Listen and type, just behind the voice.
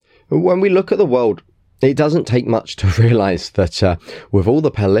When we look at the world, it doesn't take much to realize that with all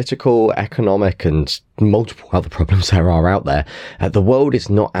the political, economic, and multiple other problems there are out there, the world is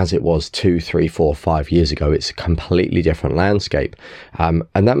not as it was 2, 3, 4, 5 years ago. It's a completely different landscape. And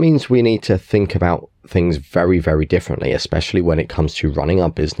that means we need to think about things very, very differently, especially when it comes to running our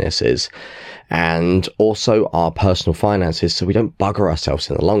businesses and also our personal finances, so we don't bugger ourselves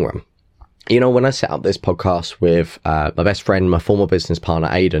in the long run. You know, when I set up this podcast with my best friend, my former business partner,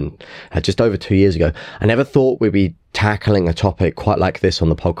 Aidan, just over 2 years ago, I never thought we'd be tackling a topic quite like this on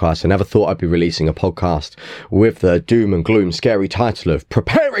the podcast. I never thought I'd be releasing a podcast with the doom and gloom scary title of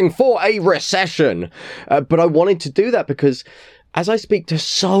Preparing for a Recession. But I wanted to do that because as I speak to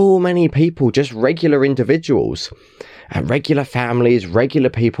so many people, just regular individuals, regular families,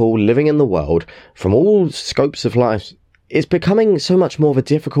 regular people living in the world from all scopes of life, it's becoming so much more of a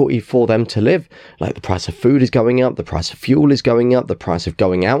difficulty for them to live. Like the price of food is going up, the price of fuel is going up, the price of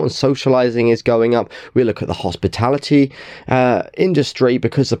going out and socializing is going up. We look at the hospitality industry,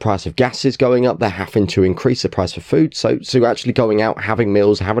 because the price of gas is going up, they're having to increase the price of food. So actually going out, having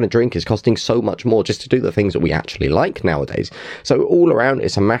meals, having a drink is costing so much more just to do the things that we actually like nowadays. So all around,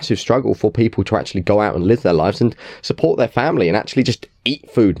 it's a massive struggle for people to actually go out and live their lives and support their family and actually just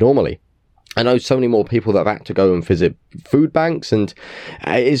eat food normally. I know so many more people that have had to go and visit food banks, and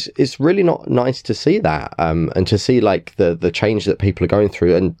it's really not nice to see that, and to see like the change that people are going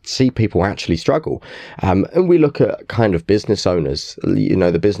through and see people actually struggle. And we look at kind of business owners, you know,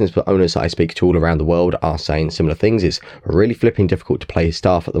 the business owners that I speak to all around the world are saying similar things. It's really flipping difficult to pay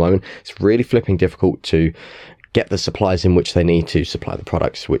staff at the moment. It's really flipping difficult to get the supplies in which they need to supply the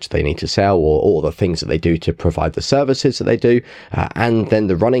products which they need to sell, or the things that they do to provide the services that they do, and then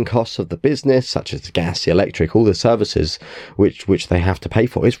the running costs of the business, such as the gas, the electric, all the services which they have to pay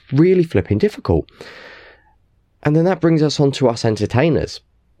for. It's really flipping difficult. And then that brings us on to us entertainers.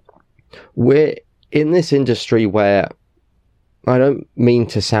 We're in this industry where, I don't mean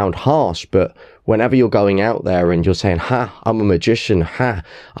to sound harsh, but whenever you're going out there and you're saying, ha, I'm a magician, ha,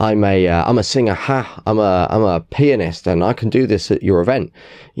 I'm a singer, ha, I'm a pianist and I can do this at your event,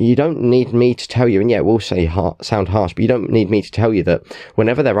 you don't need me to tell you, and yeah, we'll say sound harsh, but you don't need me to tell you that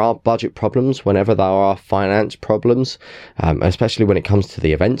whenever there are budget problems, whenever there are finance problems, especially when it comes to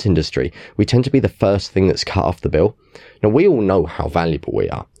the events industry, we tend to be the first thing that's cut off the bill. Now, we all know how valuable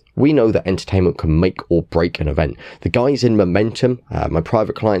we are. We know that entertainment can make or break an event. The guys in Momentum, my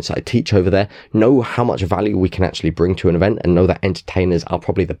private clients that I teach over there, know how much value we can actually bring to an event, and know that entertainers are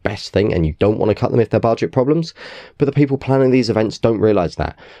probably the best thing, and you don't want to cut them if they're budget problems. But the people planning these events don't realize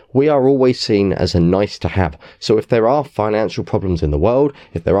that. We are always seen as a nice to have. So if there are financial problems in the world,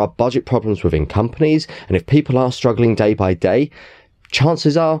 if there are budget problems within companies, and if people are struggling day by day,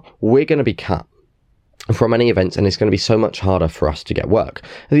 chances are we're going to be cut from any events, and it's going to be so much harder for us to get work.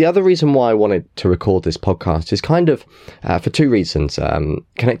 The other reason why I wanted to record this podcast is kind of for two reasons,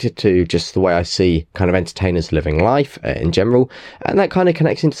 connected to just the way I see kind of entertainers living life in general, and that kind of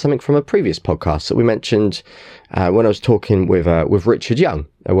connects into something from a previous podcast that we mentioned when I was talking with Richard Young,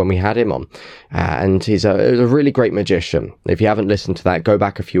 when we had him on, and he's a really great magician. If you haven't listened to that, go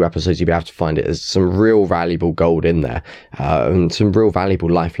back a few episodes, you'll be able to find it. There's some real valuable gold in there, and some real valuable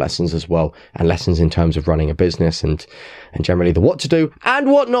life lessons as well, and lessons in terms of running a business and generally the what to do and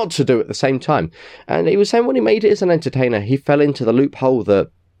what not to do at the same time. And he was saying when he made it as an entertainer, he fell into the loophole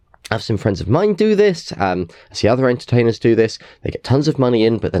that I've seen friends of mine do this. I see other entertainers do this. They get tons of money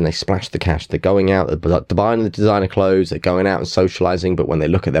in, but then they splash the cash. They're going out, they're buying the designer clothes, they're going out and socializing, but when they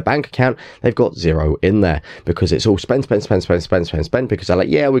look at their bank account, they've got zero in there because it's all spend, because they're like,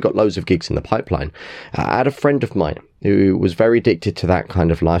 yeah, we've got loads of gigs in the pipeline. I had a friend of mine who was very addicted to that kind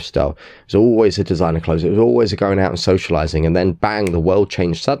of lifestyle. It was always a designer clothes. It was always a going out and socializing. And then bang, the world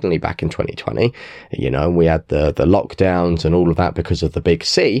changed suddenly back in 2020. You know, we had the lockdowns and all of that because of the big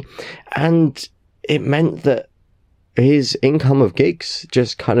C. And it meant that his income of gigs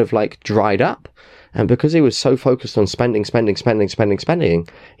just kind of like dried up. And because he was so focused on spending,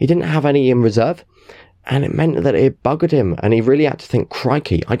 he didn't have any in reserve. And it meant that it buggered him, and he really had to think,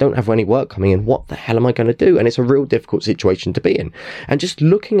 crikey, I don't have any work coming in. What the hell am I going to do? And it's a real difficult situation to be in. And just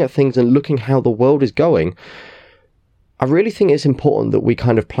looking at things and looking how the world is going, I really think it's important that we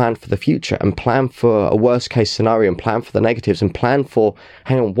kind of plan for the future and plan for a worst case scenario and plan for the negatives and plan for,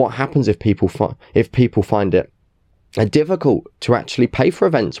 hang on, what happens if people find it difficult to actually pay for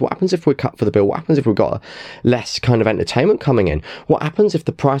events? What happens if we're cut for the bill? What happens if we've got less kind of entertainment coming in? What happens if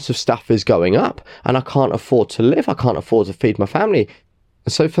the price of stuff is going up and I can't afford to live? I can't afford to feed my family.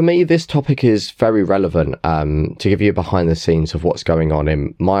 So for me, this topic is very relevant to give you behind the scenes of what's going on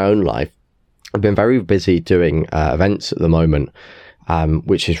in my own life. I've been very busy doing events at the moment,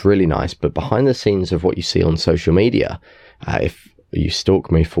 which is really nice. But behind the scenes of what you see on social media, if you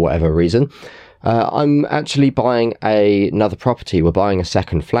stalk me for whatever reason, I'm actually buying another property. We're buying a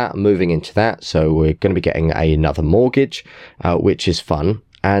second flat, moving into that. So we're going to be getting another mortgage, which is fun.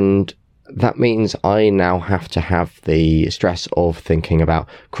 And that means I now have to have the stress of thinking about,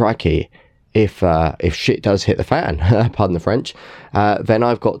 crikey, if shit does hit the fan, pardon the French, then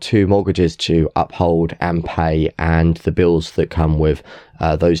I've got 2 mortgages to uphold and pay, and the bills that come with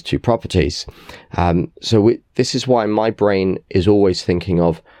those 2 properties. This is why my brain is always thinking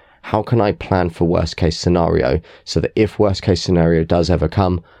of, how can I plan for worst case scenario, so that if worst case scenario does ever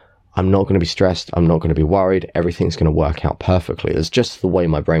come, I'm not going to be stressed. I'm not going to be worried. Everything's going to work out perfectly. It's just the way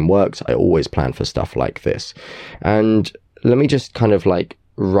my brain works. I always plan for stuff like this. And let me just kind of like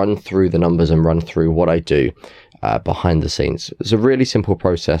run through the numbers and run through what I do behind the scenes. It's a really simple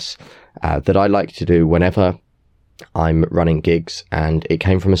process that I like to do whenever I'm running gigs. And it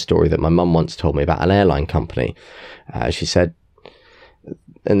came from a story that my mum once told me about an airline company. She said,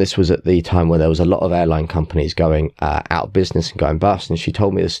 and this was at the time where there was a lot of airline companies going out of business and going bust. And she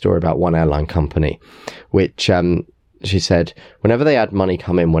told me the story about one airline company, which she said, whenever they had money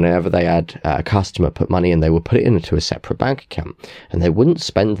come in, whenever they had a customer put money in, they would put it into a separate bank account, and they wouldn't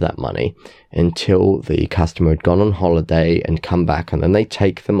spend that money until the customer had gone on holiday and come back, and then they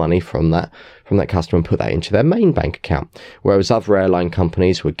take the money from that customer and put that into their main bank account. Whereas other airline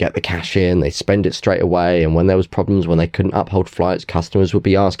companies would get the cash in, they spend it straight away, and when there was problems, when they couldn't uphold flights, customers would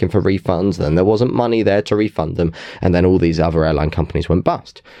be asking for refunds, then there wasn't money there to refund them, and then all these other airline companies went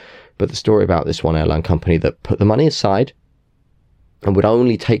bust. But the story about this one airline company that put the money aside and would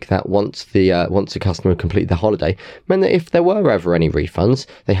only take that once the customer completed the holiday meant that if there were ever any refunds,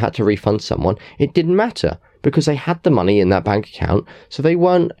 they had to refund someone, it didn't matter, because they had the money in that bank account, so they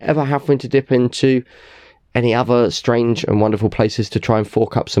weren't ever having to dip into any other strange and wonderful places to try and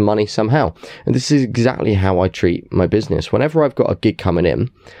fork up some money somehow. And this is exactly how I treat my business. Whenever I've got a gig coming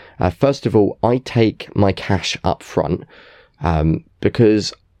in, first of all, I take my cash up front,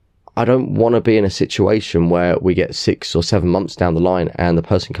 because I don't want to be in a situation where we get 6 or 7 months down the line and the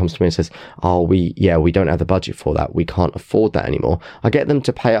person comes to me and says, we don't have the budget for that. We can't afford that anymore. I get them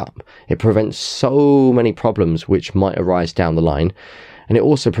to pay up. It prevents so many problems which might arise down the line. And it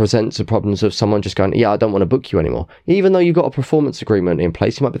also presents the problems of someone just going, I don't want to book you anymore. Even though you've got a performance agreement in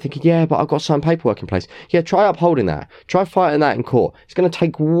place, you might be thinking, but I've got signed paperwork in place. Try upholding that. Try fighting that in court. It's going to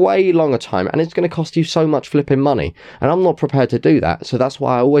take way longer time, and it's going to cost you so much flipping money. And I'm not prepared to do that. So that's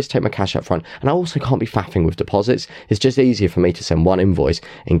why I always take my cash up front. And I also can't be faffing with deposits. It's just easier for me to send one invoice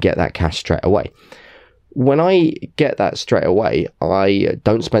and get that cash straight away. When I get that straight away, I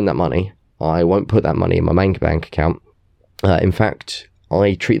don't spend that money. I won't put that money in my main bank account. In fact,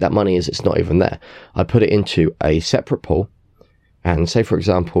 I treat that money as it's not even there. I put it into a separate pool, and say, for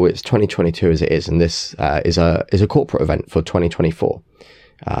example, it's 2022 as it is, and this is a corporate event for 2024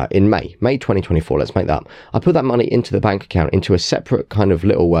 in May 2024. Let's make that up. I put that money into the bank account, into a separate kind of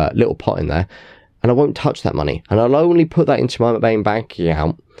little pot in there, and I won't touch that money, and I'll only put that into my main bank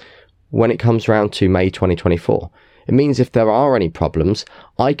account when it comes around to May 2024. It means if there are any problems,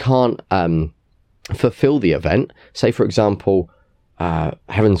 I can't fulfill the event. Say, for example,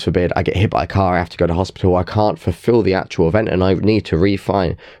 heavens forbid, I get hit by a car, I have to go to hospital, I can't fulfill the actual event, and I need to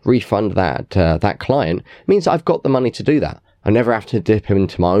refund that client. It means I've got the money to do that. I never have to dip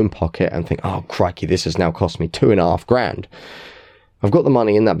into my own pocket and think, oh crikey, this has now cost me $2,500. I've got the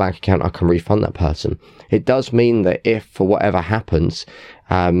money in that bank account, I can refund that person. It does mean that if, for whatever happens,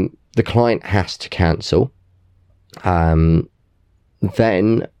 the client has to cancel, then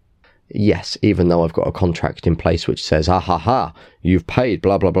yes, even though I've got a contract in place which says, you've paid,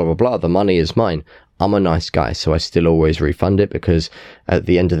 blah, blah, blah, blah, blah, the money is mine. I'm a nice guy, so I still always refund it, because at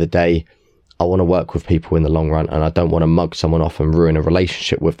the end of the day, I want to work with people in the long run, and I don't want to mug someone off and ruin a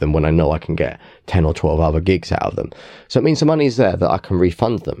relationship with them when I know I can get 10 or 12 other gigs out of them. So it means the money is there that I can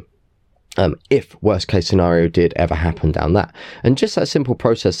refund them. If worst case scenario did ever happen down that. And just that simple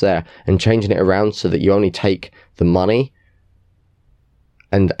process there, and changing it around so that you only take the money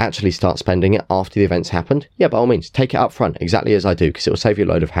and actually start spending it after the event's happened, by all means, take it up front, exactly as I do, because it will save you a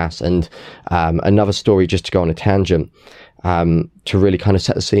load of hassle. And another story, just to go on a tangent, to really kind of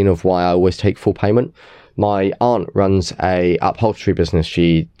set the scene of why I always take full payment. My aunt runs a upholstery business.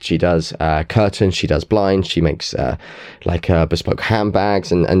 She does curtains, she does blinds, she makes bespoke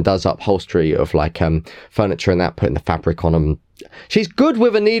handbags, and does upholstery of furniture and that, putting the fabric on them. She's good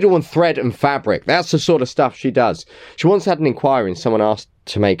with a needle and thread and fabric. That's the sort of stuff she does. She once had an inquiry, and someone asked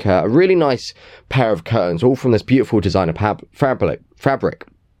to make her a really nice pair of curtains, all from this beautiful designer fabric.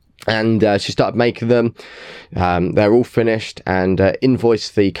 And she started making them. They're all finished, and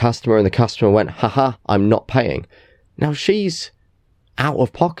invoiced the customer, and the customer went, haha, I'm not paying. Now she's out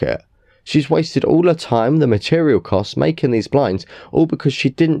of pocket. She's wasted all her time, the material costs, making these blinds, all because she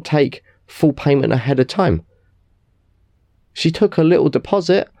didn't take full payment ahead of time. She took a little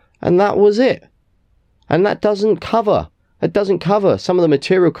deposit, and that was it. And that doesn't cover. It doesn't cover some of the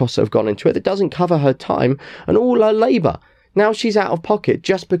material costs that have gone into it. It doesn't cover her time and all her labour. Now she's out of pocket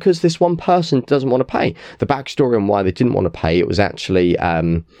just because this one person doesn't want to pay. The backstory on why they didn't want to pay, it was actually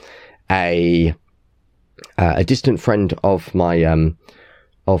a distant friend of my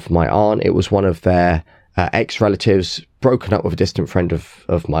aunt. It was one of their ex-relatives broken up with a distant friend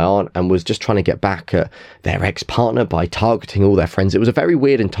of my aunt and was just trying to get back at their ex-partner by targeting all their friends. It was a very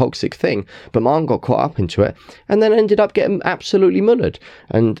weird and toxic thing, but my aunt got caught up into it and then ended up getting absolutely mullered.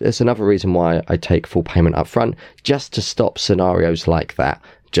 And it's another reason why I take full payment up front, just to stop scenarios like that,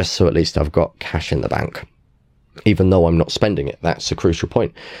 just so at least I've got cash in the bank, even though I'm not spending it. That's a crucial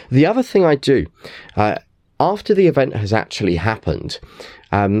point. The other thing I do, after the event has actually happened,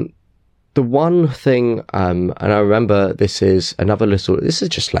 the one thing, and I remember this is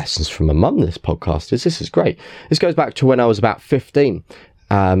just lessons from my mum, this podcast this is great. This goes back to when I was about 15.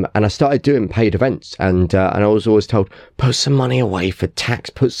 And I started doing paid events, and I was always told, put some money away for tax,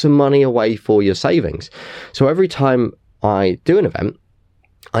 put some money away for your savings. So every time I do an event,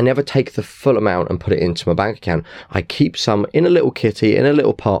 I never take the full amount and put it into my bank account. I keep some in a little kitty, in a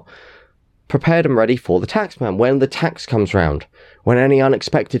little pot, prepared and ready for the tax man when the tax comes round, when any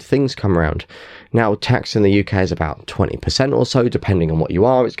unexpected things come around. Now, tax in the UK is about 20% or so, depending on what you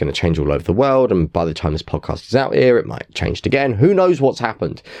are. It's going to change all over the world, and by the time this podcast is out here, it might change again. Who knows what's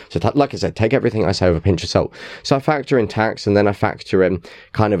happened? So like I said, take everything I say with a pinch of salt. So I factor in tax, and then I factor in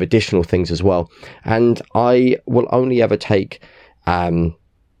kind of additional things as well. And I will only ever take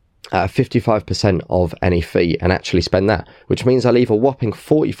 55% of any fee and actually spend that, which means I leave a whopping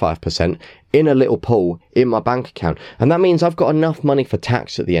 45% in a little pool in my bank account. And that means I've got enough money for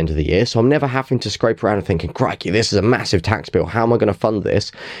tax at the end of the year, so I'm never having to scrape around and thinking, crikey, this is a massive tax bill, how am I going to fund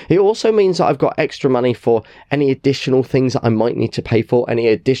this? It also means that I've got extra money for any additional things that I might need to pay for, any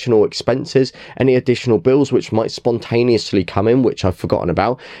additional expenses, any additional bills which might spontaneously come in, which I've forgotten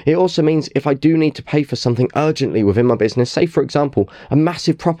about. It also means if I do need to pay for something urgently within my business, say for example, a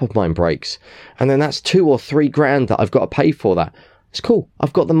massive prop of mine breaks, and then that's 2 or 3 grand that I've got to pay for that. It's cool.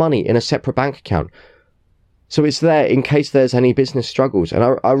 I've got the money in a separate bank account. So it's there in case there's any business struggles.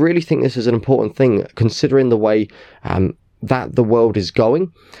 And I really think this is an important thing, considering the way that the world is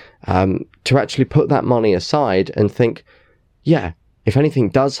going, to actually put that money aside and think, yeah, if anything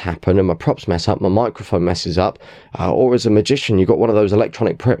does happen and my props mess up, my microphone messes up, or as a magician, you've got one of those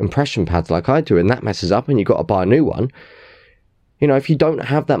electronic impression pads like I do, and that messes up and you've got to buy a new one. You know, if you don't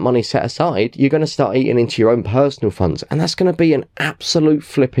have that money set aside, you're going to start eating into your own personal funds. And that's going to be an absolute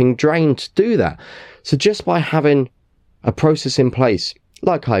flipping drain to do that. So just by having a process in place,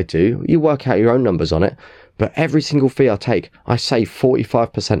 like I do, you work out your own numbers on it. But every single fee I take, I save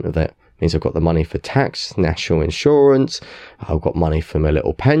 45% of it. Means I've got the money for tax, national insurance, I've got money for my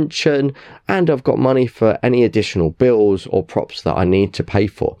little pension, and I've got money for any additional bills or props that I need to pay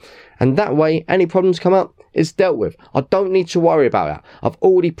for. And that way, any problems come up, it's dealt with. I don't need to worry about that. I've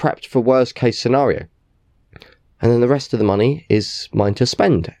already prepped for worst case scenario. And then the rest of the money is mine to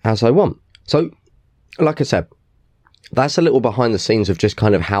spend as I want. So, like I said, that's a little behind the scenes of just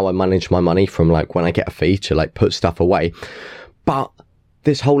kind of how I manage my money from like when I get a fee to like put stuff away. But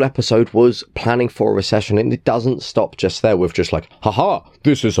this whole episode was planning for a recession, and it doesn't stop just there with just like, haha,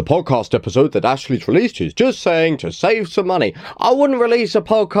 this is a podcast episode that Ashley's released. She's just saying to save some money. I wouldn't release a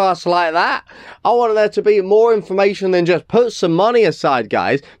podcast like that. I want there to be more information than just put some money aside,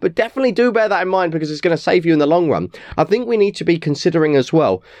 guys. But definitely do bear that in mind, because it's going to save you in the long run. I think we need to be considering as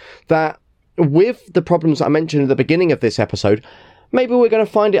well that with the problems I mentioned at the beginning of this episode, maybe we're going to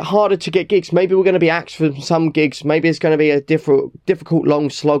find it harder to get gigs. Maybe we're going to be axed for some gigs. Maybe it's going to be a difficult long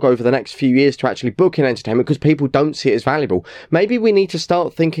slog over the next few years to actually book in entertainment because people don't see it as valuable. Maybe we need to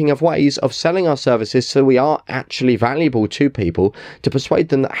start thinking of ways of selling our services so we are actually valuable to people, to persuade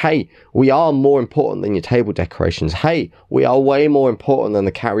them that, hey, we are more important than your table decorations. Hey, we are way more important than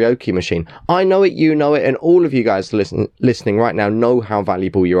the karaoke machine. I know it, you know it, and all of you guys listening right now know how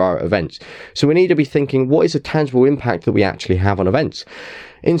valuable you are at events. So we need to be thinking, what is a tangible impact that we actually have on events?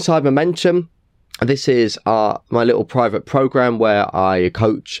 Inside Momentum, this is my little private program where I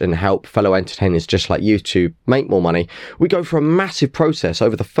coach and help fellow entertainers just like you to make more money. We go through a massive process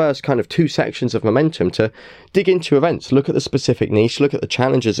over the first kind of 2 sections of Momentum to dig into events, look at the specific niche, look at the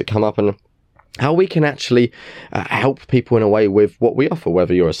challenges that come up, and how we can actually help people in a way with what we offer,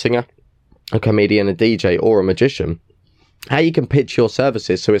 whether you're a singer, a comedian, a DJ, or a magician. How you can pitch your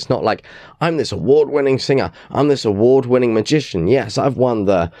services so it's not like, I'm this award-winning singer, I'm this award-winning magician. Yes, I've won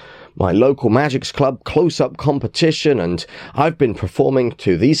my local Magics Club close-up competition, and I've been performing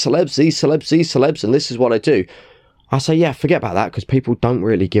to these celebs, and this is what I do. I say, yeah, forget about that, because people don't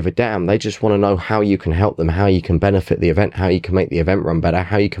really give a damn. They just want to know how you can help them, how you can benefit the event, how you can make the event run better,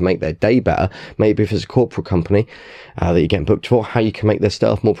 how you can make their day better. Maybe if it's a corporate company that you're getting booked for, how you can make their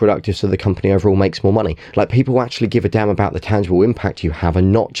staff more productive so the company overall makes more money. Like, people actually give a damn about the tangible impact you have,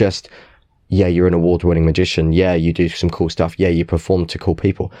 and not just, yeah, you're an award-winning magician. Yeah, you do some cool stuff. Yeah, you perform to cool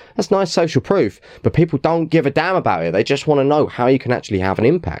people. That's nice social proof, but people don't give a damn about it. They just want to know how you can actually have an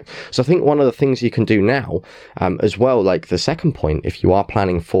impact. So I think one of the things you can do now, as well, like the second point, if you are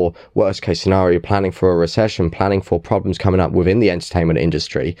planning for worst case scenario, planning for a recession, planning for problems coming up within the entertainment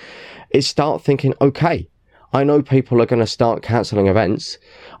industry, is start thinking, okay, I know people are going to start cancelling events.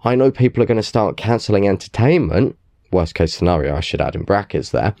 I know people are going to start cancelling entertainment. Worst case scenario, I should add in brackets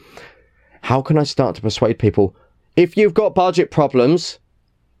there. How can I start to persuade people, if you've got budget problems,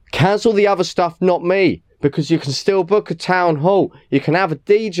 cancel the other stuff, not me, because you can still book a town hall. You can have a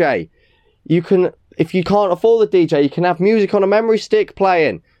DJ. You can, if you can't afford the DJ, you can have music on a memory stick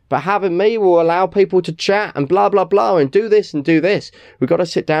playing. But having me will allow people to chat and blah, blah, blah, and do this and do this. We've got to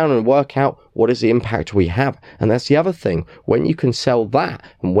sit down and work out what is the impact we have. And that's the other thing. When you can sell that,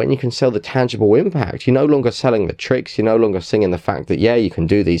 and when you can sell the tangible impact, you're no longer selling the tricks. You're no longer singing the fact that, yeah, you can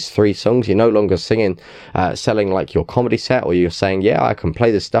do these 3 songs. You're no longer singing, selling like your comedy set, or you're saying, yeah, I can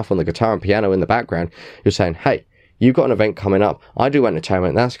play this stuff on the guitar and piano in the background. You're saying, hey, you've got an event coming up. I do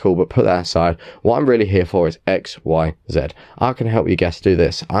entertainment. That's cool, but put that aside. What I'm really here for is X, Y, Z. I can help your guests do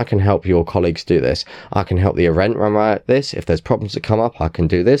this. I can help your colleagues do this. I can help the event run like this. If there's problems that come up, I can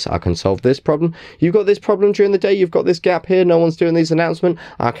do this. I can solve this problem. You've got this problem during the day. You've got this gap here. No one's doing these announcements.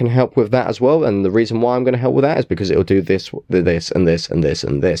 I can help with that as well. And the reason why I'm going to help with that is because it'll do this, this, and this, and this,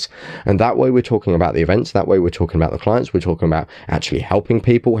 and this. And that way we're talking about the events. That way we're talking about the clients. We're talking about actually helping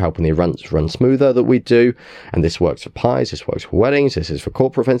people, helping the events run smoother that we do. And this works for pies, this works for weddings, this is for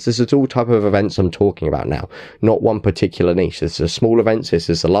corporate events, this is all type of events I'm talking about now, not one particular niche. This is small events, this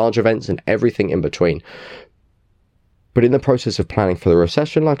is the large events, and everything in between. But in the process of planning for the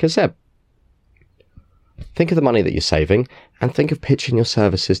recession, like I said, think of the money that you're saving and think of pitching your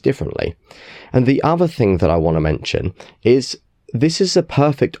services differently. And the other thing that I want to mention is this is a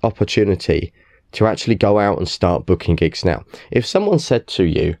perfect opportunity to actually go out and start booking gigs now. If someone said to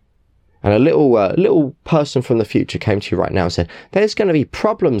you, and a little person from the future came to you right now and said, there's going to be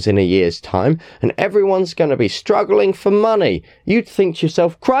problems in a year's time and everyone's going to be struggling for money, you'd think to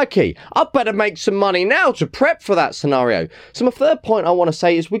yourself, crikey, I better make some money now to prep for that scenario. So my third point I want to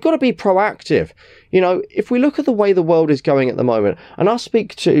say is we've got to be proactive. You know, if we look at the way the world is going at the moment, and I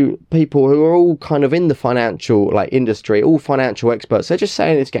speak to people who are all kind of in the financial industry, all financial experts, they're just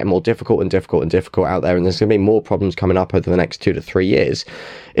saying it's getting more difficult and difficult and difficult out there, and there's going to be more problems coming up over the next 2 to 3 years.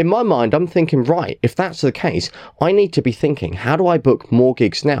 In my mind, I'm thinking, right, if that's the case, I need to be thinking, how do I book more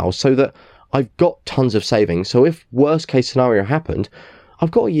gigs now so that I've got tons of savings? So if worst case scenario happened,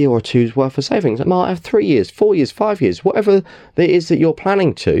 I've got a year or two's worth of savings. I might have 3 years, 4 years, 5 years, whatever it is that you're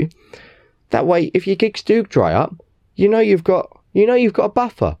planning to. That way, if your gigs do dry up, you know you've got a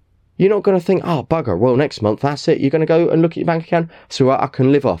buffer. You're not going to think, oh, bugger, well, next month, that's it. You're going to go and look at your bank account. So I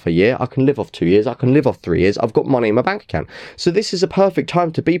can live off a year. I can live off 2 years. I can live off 3 years. I've got money in my bank account. So this is a perfect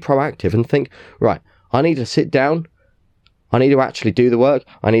time to be proactive and think, right, I need to sit down. I need to actually do the work.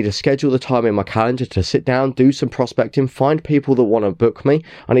 I need to schedule the time in my calendar to sit down, do some prospecting, find people that want to book me.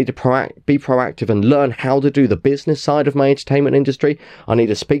 I need to be proactive and learn how to do the business side of my entertainment industry. I need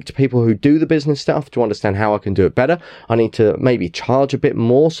to speak to people who do the business stuff to understand how I can do it better. I need to maybe charge a bit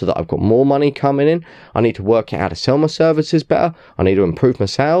more so that I've got more money coming in. I need to work out how to sell my services better. I need to improve my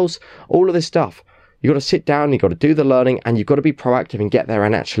sales. All of this stuff. You've got to sit down, you've got to do the learning, and you've got to be proactive and get there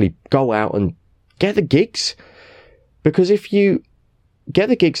and actually go out and get the gigs. Because if you get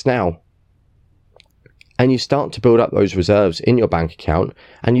the gigs now and you start to build up those reserves in your bank account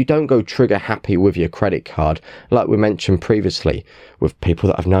and you don't go trigger happy with your credit card, like we mentioned previously with people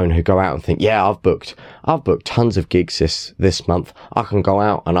that I've known who go out and think, yeah, I've booked tons of gigs this month. I can go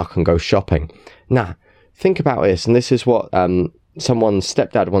out and I can go shopping. Nah, think about this. And this is what someone's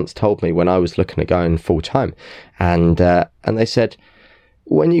stepdad once told me when I was looking at going full time. And they said,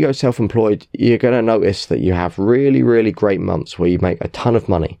 when you go self-employed, you're going to notice that you have really, really great months where you make a ton of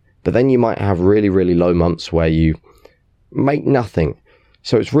money, but then you might have really, really low months where you make nothing.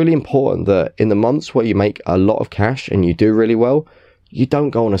 So it's really important that in the months where you make a lot of cash and you do really well, you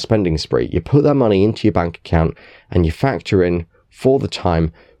don't go on a spending spree. You put that money into your bank account and you factor in for the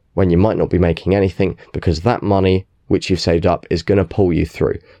time when you might not be making anything, because that money which you've saved up is going to pull you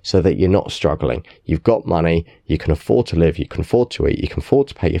through so that you're not struggling. You've got money, you can afford to live, you can afford to eat, you can afford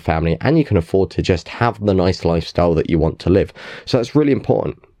to pay your family, and you can afford to just have the nice lifestyle that you want to live. So that's really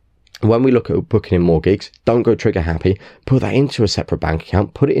important. When we look at booking in more gigs, don't go trigger happy. Put that into a separate bank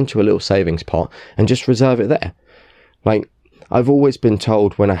account, put it into a little savings pot, and just reserve it there. Like, I've always been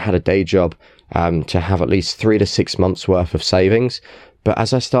told when I had a day job to have at least 3 to 6 months worth of savings. But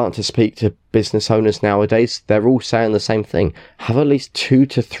as I start to speak to business owners nowadays, they're all saying the same thing. Have at least 2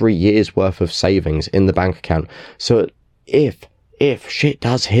 to 3 years worth of savings in the bank account. So if shit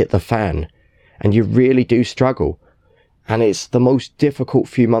does hit the fan and you really do struggle and it's the most difficult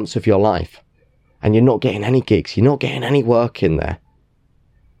few months of your life and you're not getting any gigs, you're not getting any work in there,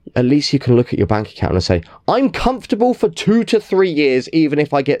 at least you can look at your bank account and say, I'm comfortable for 2 to 3 years even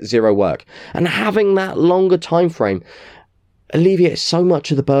if I get zero work. And having that longer time frame alleviates so much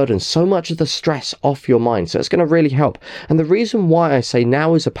of the burden, so much of the stress off your mind. So it's going to really help. And the reason why I say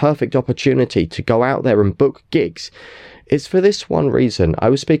now is a perfect opportunity to go out there and book gigs is for this one reason. I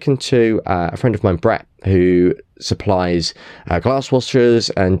was speaking to a friend of mine, Brett, who supplies glass washers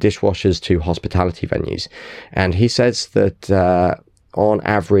and dishwashers to hospitality venues. And he says that on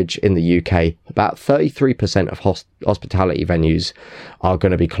average in the UK, about 33% of hospitality venues are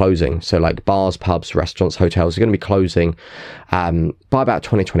going to be closing. So like bars, pubs, restaurants, hotels are going to be closing by about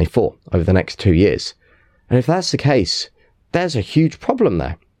 2024, over the next 2 years. And if that's the case, there's a huge problem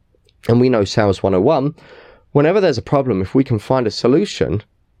there. And we know Sales 101, whenever there's a problem, if we can find a solution,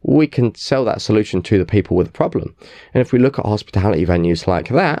 we can sell that solution to the people with the problem. And if we look at hospitality venues like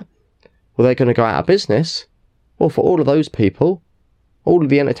that, well, they're going to go out of business. Well, for all of those people, all of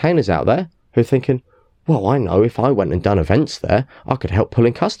the entertainers out there who are thinking, well, I know if I went and done events there, I could help pull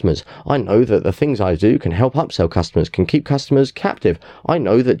in customers. I know that the things I do can help upsell customers, can keep customers captive. I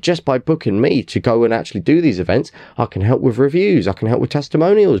know that just by booking me to go and actually do these events, I can help with reviews, I can help with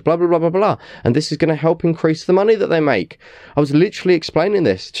testimonials, blah, blah, blah, blah, blah. And this is going to help increase the money that they make. I was literally explaining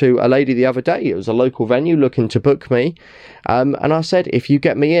this to a lady the other day. It was a local venue looking to book me. And I said, if you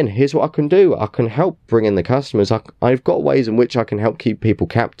get me in, here's what I can do. I can help bring in the customers. I've got ways in which I can help keep people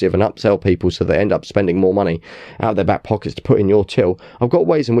captive and upsell people so they end up spending more money out of their back pockets to put in your till. I've got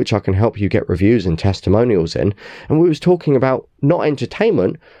ways in which I can help you get reviews and testimonials in. And we was talking about not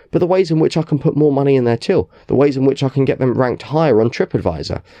entertainment, but the ways in which I can put more money in their till, the ways in which I can get them ranked higher on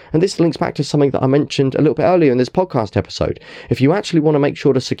TripAdvisor. And this links back to something that I mentioned a little bit earlier in this podcast episode. If you actually want to make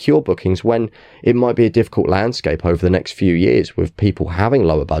sure to secure bookings when it might be a difficult landscape over the next few years with people having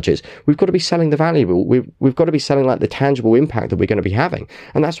lower budgets, we've got to be selling the valuable. We've got to be selling like the tangible impact that we're going to be having.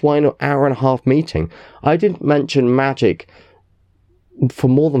 And that's why in an hour and a half meeting, I didn't mention magic for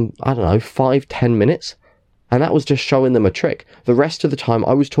more than, 5-10 minutes. And that was just showing them a trick. The rest of the time,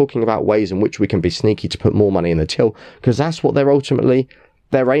 I was talking about ways in which we can be sneaky to put more money in the till, because that's what their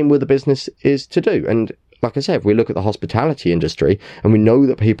aim with the business is to do. And like I said, if we look at the hospitality industry and we know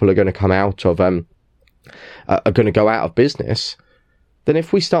that people are going to come out of, are going to go out of business, then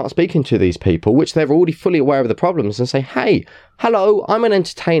if we start speaking to these people, which they're already fully aware of the problems, and say, hey, hello, I'm an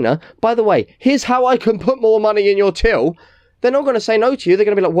entertainer. By the way, here's how I can put more money in your till. They're not going to say no to you. They're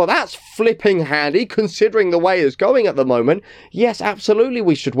going to be like, well, that's flipping handy considering the way it's going at the moment. Yes, absolutely,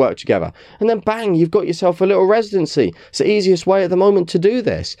 we should work together. And then bang, you've got yourself a little residency. It's the easiest way at the moment to do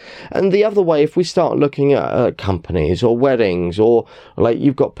this. And the other way, if we start looking at companies or weddings, or like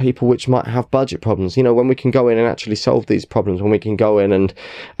you've got people which might have budget problems, when we can go in and actually solve these problems, when we can go in and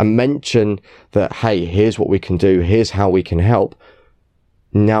mention that, hey, here's what we can do, here's how we can help.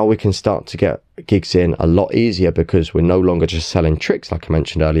 Now we can start to get gigs in a lot easier because we're no longer just selling tricks like I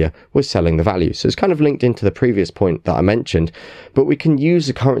mentioned earlier, we're selling the value. So it's kind of linked into the previous point that I mentioned, but we can use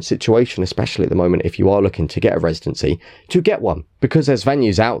the current situation, especially at the moment if you are looking to get a residency, to get one, because there's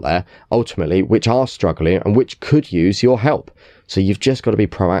venues out there ultimately which are struggling and which could use your help. So you've just got to be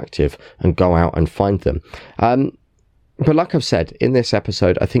proactive and go out and find them. But like I've said in this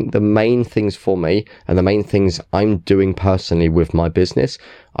episode, I think the main things for me and the main things I'm doing personally with my business,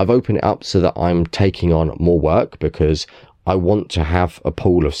 I've opened it up so that I'm taking on more work because I want to have a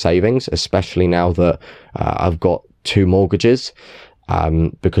pool of savings, especially now that I've got 2 mortgages,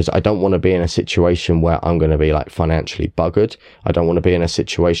 because I don't want to be in a situation where I'm going to be like financially buggered. I don't want to be in a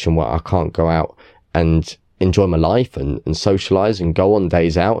situation where I can't go out and enjoy my life and socialize and go on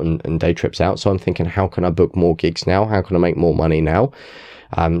days out and day trips out. So I'm thinking, how can I book more gigs now? How can I make more money now?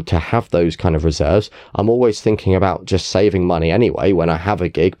 to have those kind of reserves. I'm always thinking about just saving money anyway when I have a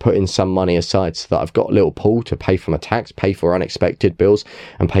gig, putting some money aside so that I've got a little pool to pay for my tax, pay for unexpected bills,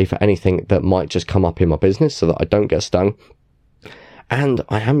 and pay for anything that might just come up in my business so that I don't get stung. And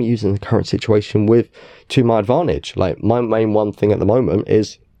I am using the current situation to my advantage. Like, my main one thing at the moment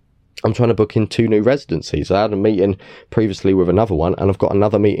is I'm trying to book in 2 new residencies. I had a meeting previously with another one, and I've got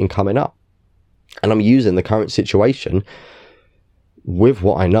another meeting coming up. And I'm using the current situation with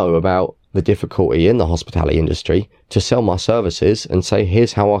what I know about the difficulty in the hospitality industry to sell my services and say,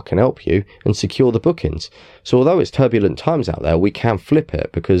 here's how I can help you, and secure the bookings. So although it's turbulent times out there, we can flip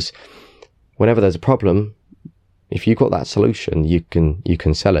it, because whenever there's a problem, if you've got that solution, you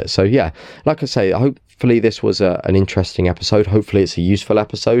can sell it. So yeah, like I say, hopefully this was an interesting episode. Hopefully it's a useful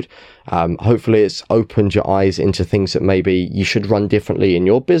episode. Hopefully it's opened your eyes into things that maybe you should run differently in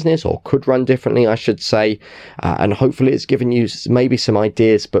your business, or could run differently, I should say. And hopefully it's given you maybe some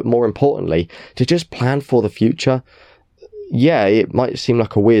ideas, but more importantly, to just plan for the future. Yeah, it might seem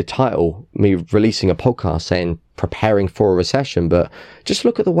like a weird title, me releasing a podcast saying preparing for a recession, but just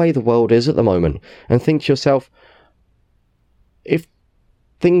look at the way the world is at the moment and think to yourself, if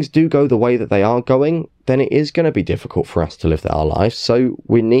things do go the way that they are going, then it is going to be difficult for us to live our lives. So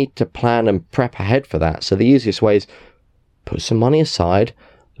we need to plan and prep ahead for that. So the easiest way is put some money aside,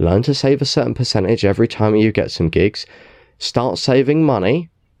 learn to save a certain percentage every time you get some gigs, start saving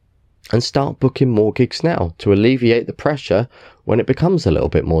money, and start booking more gigs now to alleviate the pressure when it becomes a little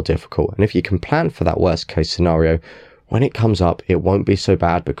bit more difficult. And if you can plan for that worst case scenario, when it comes up, it won't be so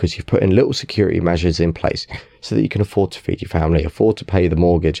bad, because you've put in little security measures in place so that you can afford to feed your family, afford to pay the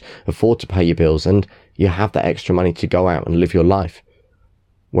mortgage, afford to pay your bills, and you have that extra money to go out and live your life.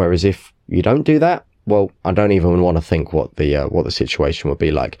 Whereas if you don't do that, well, I don't even want to think what the situation would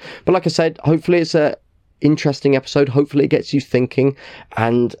be like. But like I said, hopefully it's a interesting episode. Hopefully it gets you thinking,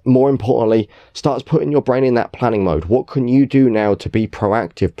 and more importantly, starts putting your brain in that planning mode. What can you do now to be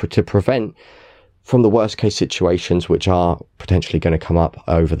proactive, to prevent from the worst case situations which are potentially going to come up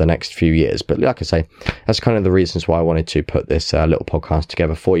over the next few years? But like I say, that's kind of the reasons why I wanted to put this little podcast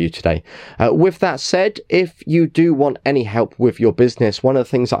together for you today. With that said, if you do want any help with your business, one of the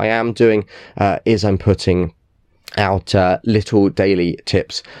things that I am doing is I'm putting out little daily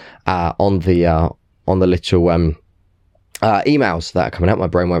tips on the little emails that are coming out. My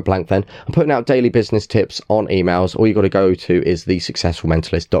brain went blank then. I'm putting out daily business tips on emails. All you got to go to is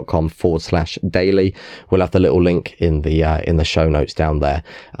thesuccessfulmentalist.com/daily. We'll have the little link in the show notes down there.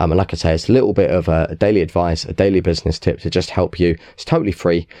 And like I say, it's a little bit of a daily advice, a daily business tip to just help you. It's totally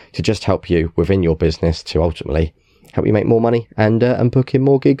free to just help you within your business to ultimately help you make more money and book in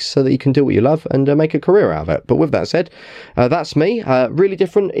more gigs so that you can do what you love and make a career out of it. But with that said, that's me. Really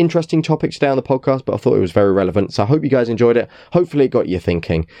different, interesting topics today on the podcast, but I thought it was very relevant. So I hope you guys enjoyed it. Hopefully it got you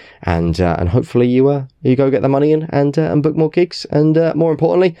thinking, and hopefully you go get the money in and book more gigs, and more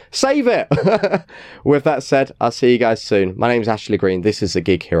importantly, save it. With that said, I'll see you guys soon. My name's Ashley Green. This is the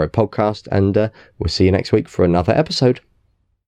Gig Hero podcast, and we'll see you next week for another episode.